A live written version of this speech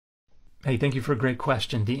Hey, thank you for a great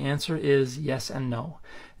question. The answer is yes and no.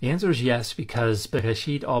 The answer is yes because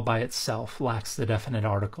Bereshit all by itself lacks the definite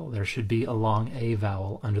article. There should be a long A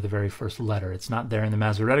vowel under the very first letter. It's not there in the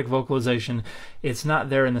Masoretic vocalization. It's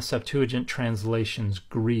not there in the Septuagint translations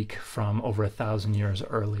Greek from over 1,000 years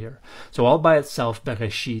earlier. So all by itself,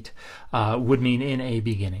 Bereshit would mean in a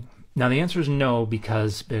beginning. Now the answer is no,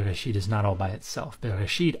 because Bereshit is not all by itself.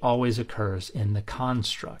 Bereshit always occurs in the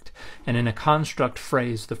construct. And in a construct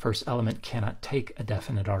phrase, the first element cannot take a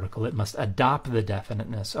definite article. It must adopt the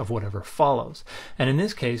definiteness of whatever follows. And in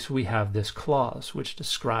this case, we have this clause, which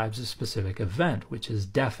describes a specific event, which is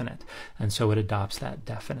definite. And so it adopts that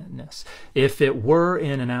definiteness. If it were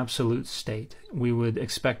in an absolute state, we would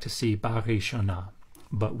expect to see Barishona,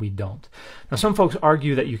 but we don't. Now, some folks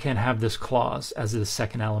argue that you can't have this clause as the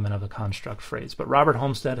second element of a construct phrase, but Robert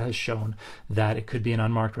Homestead has shown that it could be an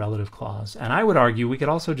unmarked relative clause. And I would argue we could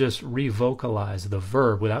also just revocalize the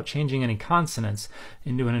verb without changing any consonants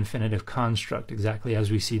into an infinitive construct, exactly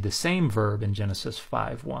as we see the same verb in Genesis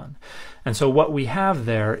 5:1. And so what we have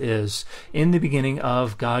there is, in the beginning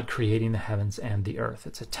of God creating the heavens and the earth.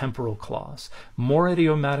 It's a temporal clause. More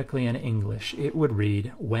idiomatically in English, it would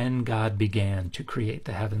read, when God began to create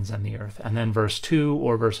the heavens and the earth. And then verse 2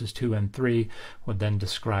 or verses 2 and 3 would then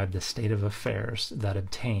describe the state of affairs that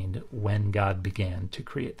obtained when God began to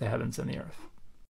create the heavens and the earth.